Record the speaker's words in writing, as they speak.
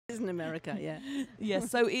in America, yeah. Yeah,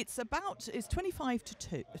 so it's 25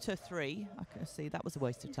 to 3. I can see that was a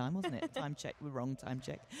waste of time, wasn't it? Time check, wrong time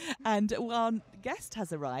check. And our guest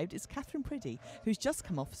has arrived. It's Katherine Priddy, who's just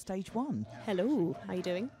come off stage 1. Hello, how are you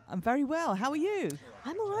doing? I'm very well. How are you?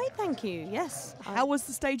 I'm all right, thank you. Yes. How was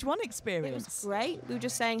the stage 1 It experience? was great. We were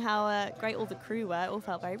just saying how great all the crew were. It all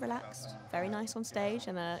felt very relaxed, very nice on stage,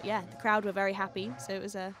 and the crowd were very happy. So it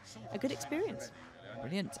was a good experience.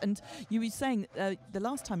 Brilliant. And you were saying the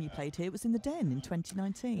last time you played here was in the Den in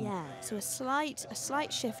 2019. Yeah, so a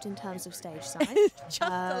slight shift in terms of stage size. Just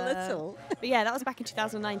a little. But yeah, that was back in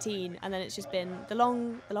 2019, and then it's just been the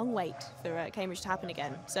long wait for Cambridge to happen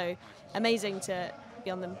again. So amazing to be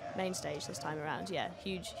on the main stage this time around. Yeah,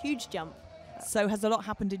 huge jump. So has a lot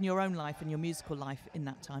happened in your own life and your musical life in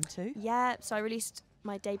that time too? Yeah, so I released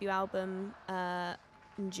my debut album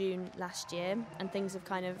in June last year, and things have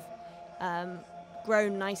kind of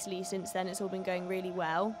grown nicely since then. It's all been going really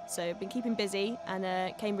well, so I've been keeping busy, and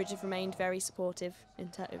Cambridge have remained very supportive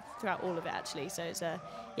throughout all of it actually, so it's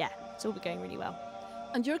all been going really well.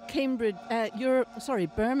 And you're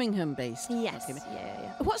Birmingham based. Yes. Okay.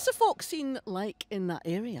 Yeah. What's the folk scene like in that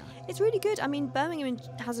area? It's really good. I mean, Birmingham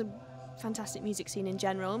has a fantastic music scene in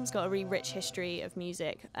general. It's got a really rich history of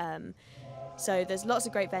music. So there's lots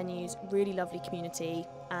of great venues, really lovely community,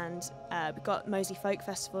 and we've got Moseley Folk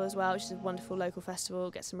Festival as well, which is a wonderful local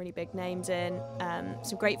festival, get some really big names in,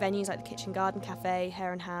 some great venues like the Kitchen Garden Cafe,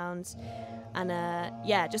 Hare and Hounds, and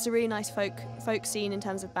just a really nice folk scene in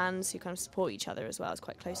terms of bands who kind of support each other as well. It's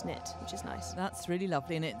quite close-knit, which is nice. That's really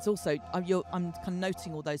lovely, and it's also, I'm kind of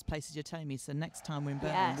noting all those places you're telling me, so next time we're in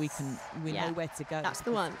Birmingham, we know where to go. That's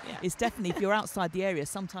the one. Yeah. It's definitely, if you're outside the area,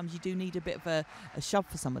 sometimes you do need a bit of a shove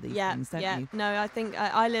for some of these things, don't you? No, I think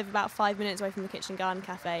I live about 5 minutes away from the Kitchen Garden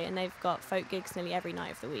Cafe, and they've got folk gigs nearly every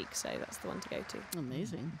night of the week, so that's the one to go to.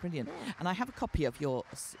 Amazing. Brilliant. And I have a copy of your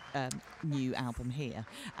new album here,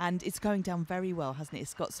 and it's going down very well, hasn't it?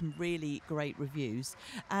 It's got some really great reviews,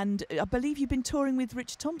 and I believe you've been touring with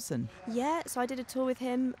Richard Thompson. Yeah, so I did a tour with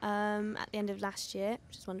him at the end of last year,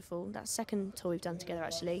 which is wonderful. That's the second tour we've done together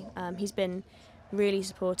actually. He's been really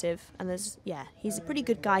supportive, and he's a pretty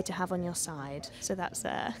good guy to have on your side, so that's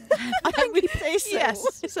I think we'd say so.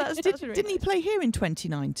 Yes, so that's really didn't he play here in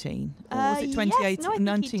 2019 or was it 2018? Yes, no, I think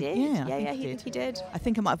 19? he did. Yeah, I think he did. I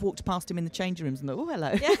think I might have walked past him in the changing rooms and thought, oh,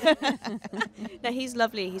 hello. Yeah. No, he's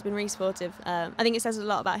lovely. He's been really supportive. I think it says a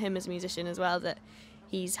lot about him as a musician as well, that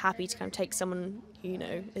he's happy to kind of take someone who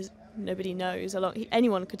nobody knows.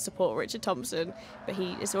 Anyone could support Richard Thompson, but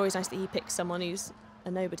it's always nice that he picks someone who's a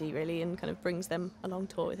nobody really and kind of brings them along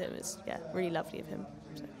tour with him. It's really lovely of him.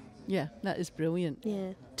 So. Yeah, that is brilliant.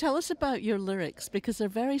 Yeah. Tell us about your lyrics, because they're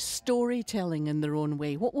very storytelling in their own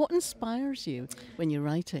way. What inspires you when you're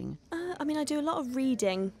writing? I do a lot of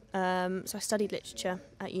reading. So I studied literature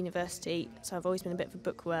at university, so I've always been a bit of a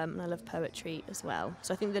bookworm, and I love poetry as well.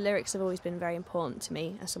 So I think the lyrics have always been very important to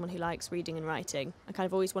me as someone who likes reading and writing. I kind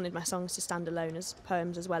of always wanted my songs to stand alone as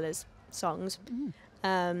poems as well as songs.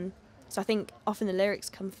 So I think often the lyrics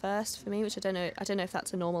come first for me, which I don't know if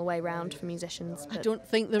that's a normal way round for musicians. I don't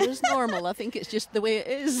think there is normal. I think it's just the way it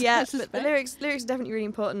is. Yeah, but the lyrics are definitely really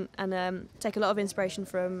important, and take a lot of inspiration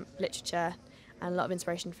from literature and a lot of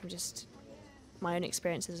inspiration from just my own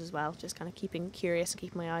experiences as well, just kind of keeping curious and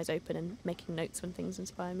keeping my eyes open and making notes when things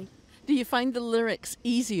inspire me. Do you find the lyrics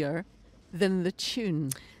easier than the tune?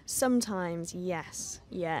 Sometimes, yes,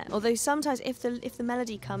 yeah. Although sometimes if the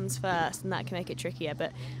melody comes first, then that can make it trickier.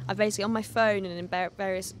 But I've basically on my phone and in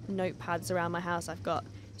various notepads around my house, I've got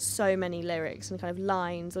so many lyrics and kind of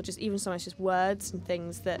lines, or just even sometimes just words and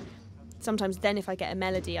things that sometimes then if I get a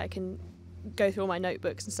melody, I can go through all my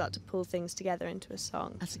notebooks and start to pull things together into a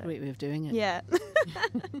song. That's a great way of doing it. Yeah.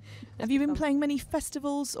 Have you been playing many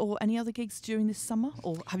festivals or any other gigs during this summer,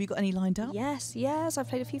 or have you got any lined up? Yes, I've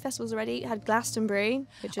played a few festivals already. Had Glastonbury,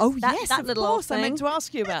 which is of little course, I thing. meant to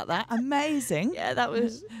ask you about that. Amazing. Yeah, that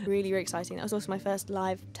was really, really exciting. That was also my first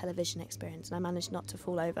live television experience, and I managed not to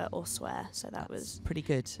fall over or swear, so that's was pretty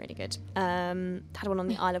good. Really good. Had one on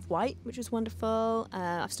the Isle of Wight, which was wonderful.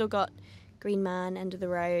 I've still got Green Man, End of the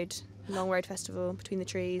Road, Long Road Festival, Between the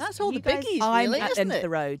Trees. That's all the biggies, I'm really, at isn't End it? of the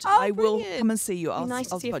Road. Oh, I will brilliant. come and see you. It'd be nice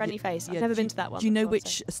to see a friendly face. I've Yeah, never been to that one. Do you know before,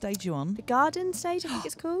 which stage you're on? The Garden stage, I think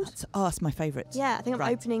it's called. That's my favourite. Yeah, I think I'm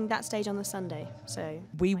Right. opening that stage on the Sunday. So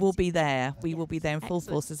We will be there. We will Yes, be there in full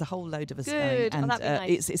excellent. force. There's a whole load of us Good. going, Oh, and that'd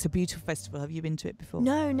be nice. it's a beautiful festival. Have you been to it before?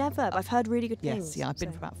 No, never. But I've heard really good Yes, things. yeah, I've been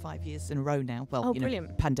so. for about 5 years in a row now. Well, Oh,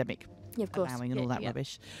 brilliant. pandemic Yeah, of course. allowing and all Yeah, that yeah.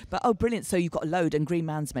 rubbish. But brilliant! So you've got a load, and Green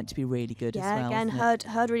Man's meant to be really good as Yeah, well. again, isn't it?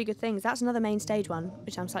 heard really good things. That's another main stage one,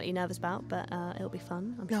 which I'm slightly nervous about, but it'll be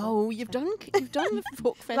fun. I'm sure. No, you've done the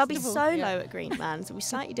folk festival. I'll be solo Yeah. at Green Man, so it'll be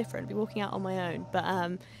slightly different. I'll be walking out on my own,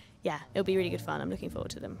 but yeah, it'll be really good fun. I'm looking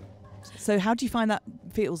forward to them. So how do you find that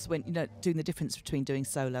feels when doing the difference between doing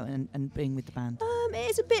solo and being with the band? It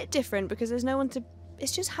is a bit different because there's no one to.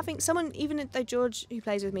 It's just having someone, even though George, who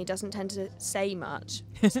plays with me, doesn't tend to say much.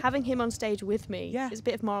 Just having him on stage with me is a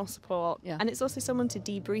bit of moral support, and it's also someone to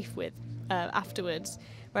debrief with afterwards.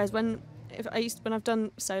 Whereas when I've done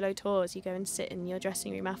solo tours, you go and sit in your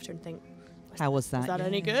dressing room after and think, how was that? Was that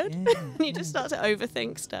any good? And you just start to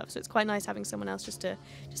overthink stuff. So it's quite nice having someone else just to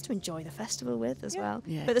enjoy the festival with as well.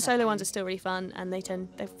 Yeah, but the solo ones are still really fun, and they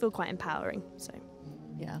feel quite empowering. So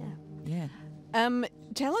Yeah. yeah.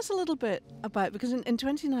 Tell us a little bit about, because in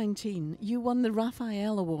 2019 you won the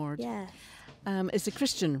Raphael Award. Yeah. It's the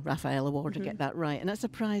Christian Raphael Award, to get that right, and that's a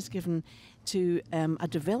prize given to a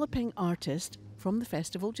developing artist from the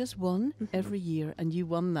festival, just one every year, and you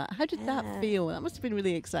won that. How did that feel? That must have been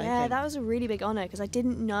really exciting. Yeah, that was a really big honour because I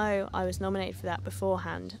didn't know I was nominated for that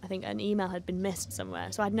beforehand. I think an email had been missed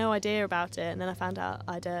somewhere, so I had no idea about it, and then I found out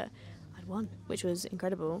I'd won, which was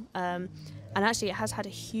incredible. And actually it has had a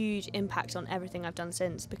huge impact on everything I've done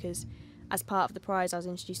since, because as part of the prize I was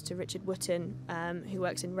introduced to Richard Wotton, who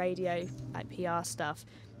works in radio, like PR stuff,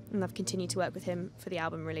 and I've continued to work with him for the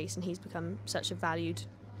album release, and he's become such a valued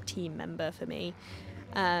team member for me.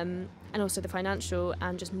 And also the financial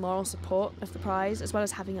and just moral support of the prize, as well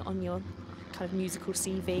as having it on your kind of musical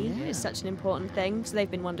CV is such an important thing. So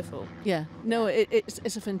they've been wonderful. Yeah, no,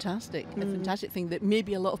 it's a fantastic thing that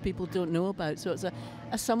maybe a lot of people don't know about. So it's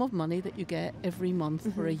a sum of money that you get every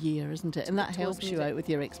month for a year, isn't it? And that helps you out with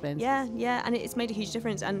your expenses. Yeah, and it's made a huge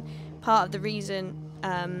difference. And part of the reason,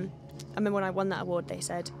 I remember when I won that award, they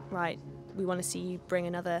said, right, we want to see you bring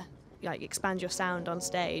another, like, expand your sound on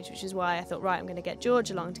stage, which is why I thought, right, I'm going to get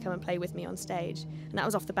George along to come and play with me on stage. And that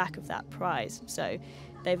was off the back of that prize. So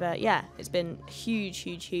they've, it's been a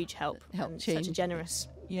huge help. Help and change. Such a generous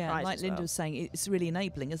Yeah, prize like as Linda well. was saying, it's really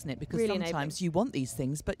enabling, isn't it? Because Really sometimes enabling. you want these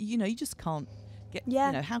things, but you just can't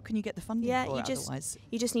get. How can you get the funding for it otherwise?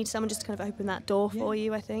 You just need someone just to kind of open that door for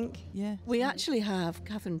you, I think. Yeah. We actually have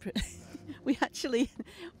Katherine.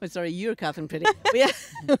 You're Katherine Priddy.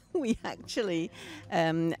 We actually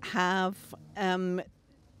have.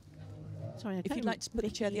 Sorry, I If can't you'd like to put the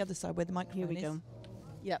chair the other side where the microphone Here we is. go.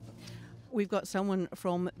 Yep. We've got someone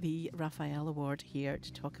from the Raphael Award here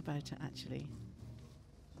to talk about it, actually.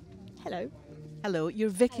 Hello. Hello, you're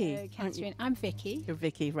Vicky. Hello, aren't you? Katherine. I'm Vicky. You're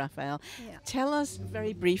Vicky Raphael. Yeah. Tell us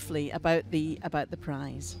very briefly about the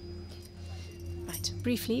prize. Right.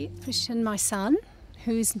 Briefly, Christian, my son,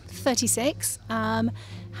 who's 36,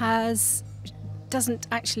 doesn't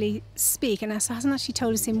actually speak and hasn't actually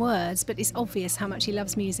told us in words, but it's obvious how much he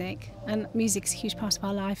loves music, and music's a huge part of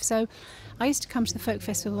our life. So I used to come to the folk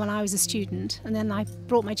festival when I was a student, and then I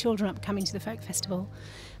brought my children up coming to the folk festival,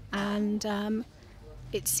 and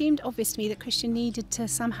it seemed obvious to me that Christian needed to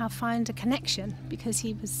somehow find a connection because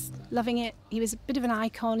he was loving it. He was a bit of an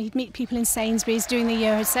icon. He'd meet people in Sainsbury's during the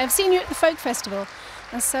year. He'd say, I've seen you at the folk festival.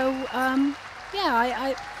 And so,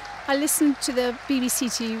 I listened to the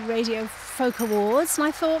BBC Two Radio Folk Awards, and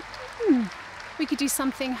I thought, we could do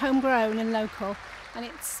something homegrown and local. And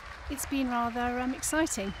it's been rather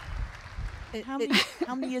exciting. How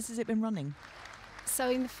many years has it been running? So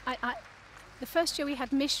in the first year we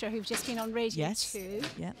had Mishra, who've just been on Radio 2.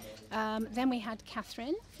 Yeah. Then we had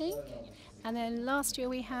Katherine, I think. And then last year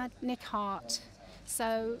we had Nick Hart.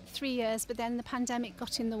 So 3 years, but then the pandemic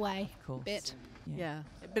got in the way a bit. Yeah.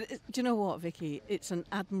 But do you know what, Vicky? It's an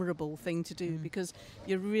admirable thing to do because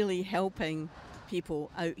you're really helping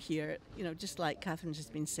people out here, just like Katherine's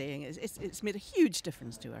just been saying. It's made a huge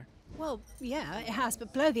difference to her. Well, yeah, it has,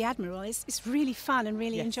 but below the Admiral, it's really fun and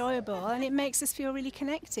really enjoyable, and it makes us feel really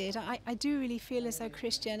connected. I do really feel as though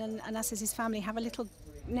Christian and us as his family have a little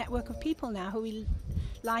network of people now who we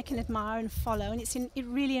like and admire and follow, and it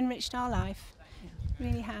really enriched our life. It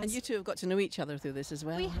really has. And you two have got to know each other through this as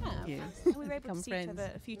well. We have. haven't you? And we were able to Become see friends. each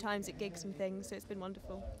other a few times at gigs and things, so it's been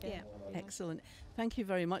wonderful. Yeah. Excellent. Thank you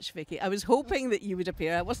very much, Vicky. I was hoping that you would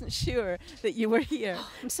appear. I wasn't sure that you were here.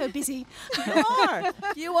 I'm so busy.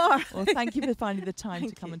 You are. Well, thank you for finding the time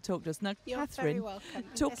to come and talk to us. Now, You're Katherine, very welcome.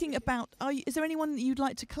 talking about, is there anyone that you'd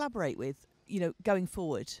like to collaborate with, going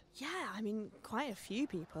forward? Yeah, I mean, quite a few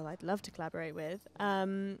people I'd love to collaborate with.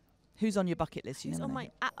 Who's on your bucket list? Who's on my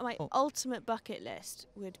ultimate bucket list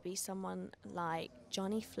would be someone like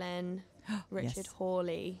Johnny Flynn, Richard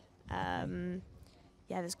Hawley.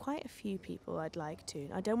 There's quite a few people I'd like to.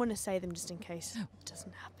 I don't want to say them just in case it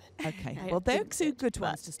doesn't happen. Okay, I well, they're didn't two sit, good but-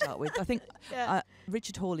 ones to start with. I think Yeah.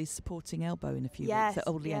 Richard Hawley's supporting Elbow in a few Yes, weeks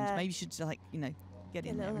at Oldley End. yeah. Maybe you should, get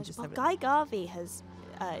in there and just have a Guy Garvey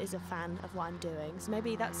is a fan of what I'm doing, so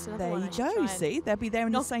maybe that's another There one you I should try go. and See, they'll be there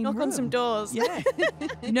in the knock, same knock room. on some doors. Yeah.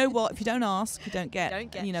 You know what? If you don't ask, you don't get.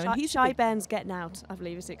 Don't get. You know, shy, and he's a shy big- Ben's getting out, I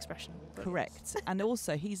believe is the expression. But correct. And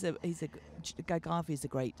also, Guy Garvey is a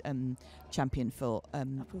great champion for Up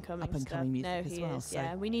and coming. up and stuff. coming music no, as he well. is. So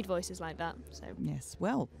Yeah, we need voices like that. So yes,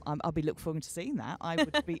 well, I'll be looking forward to seeing that.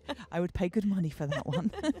 I would pay good money for that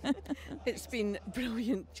one. It's been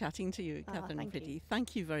brilliant chatting to you, Katherine thank Priddy. you.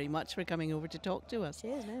 Thank you very much for coming over to talk to us.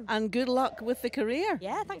 cheers, no. And good luck with the career.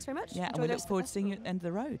 Yeah, thanks very much. Yeah, and Enjoy we the look rest of the forward to seeing you at festival. the end of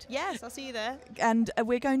the road. Yes, I'll see you there. And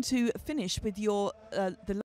we're going to finish with your the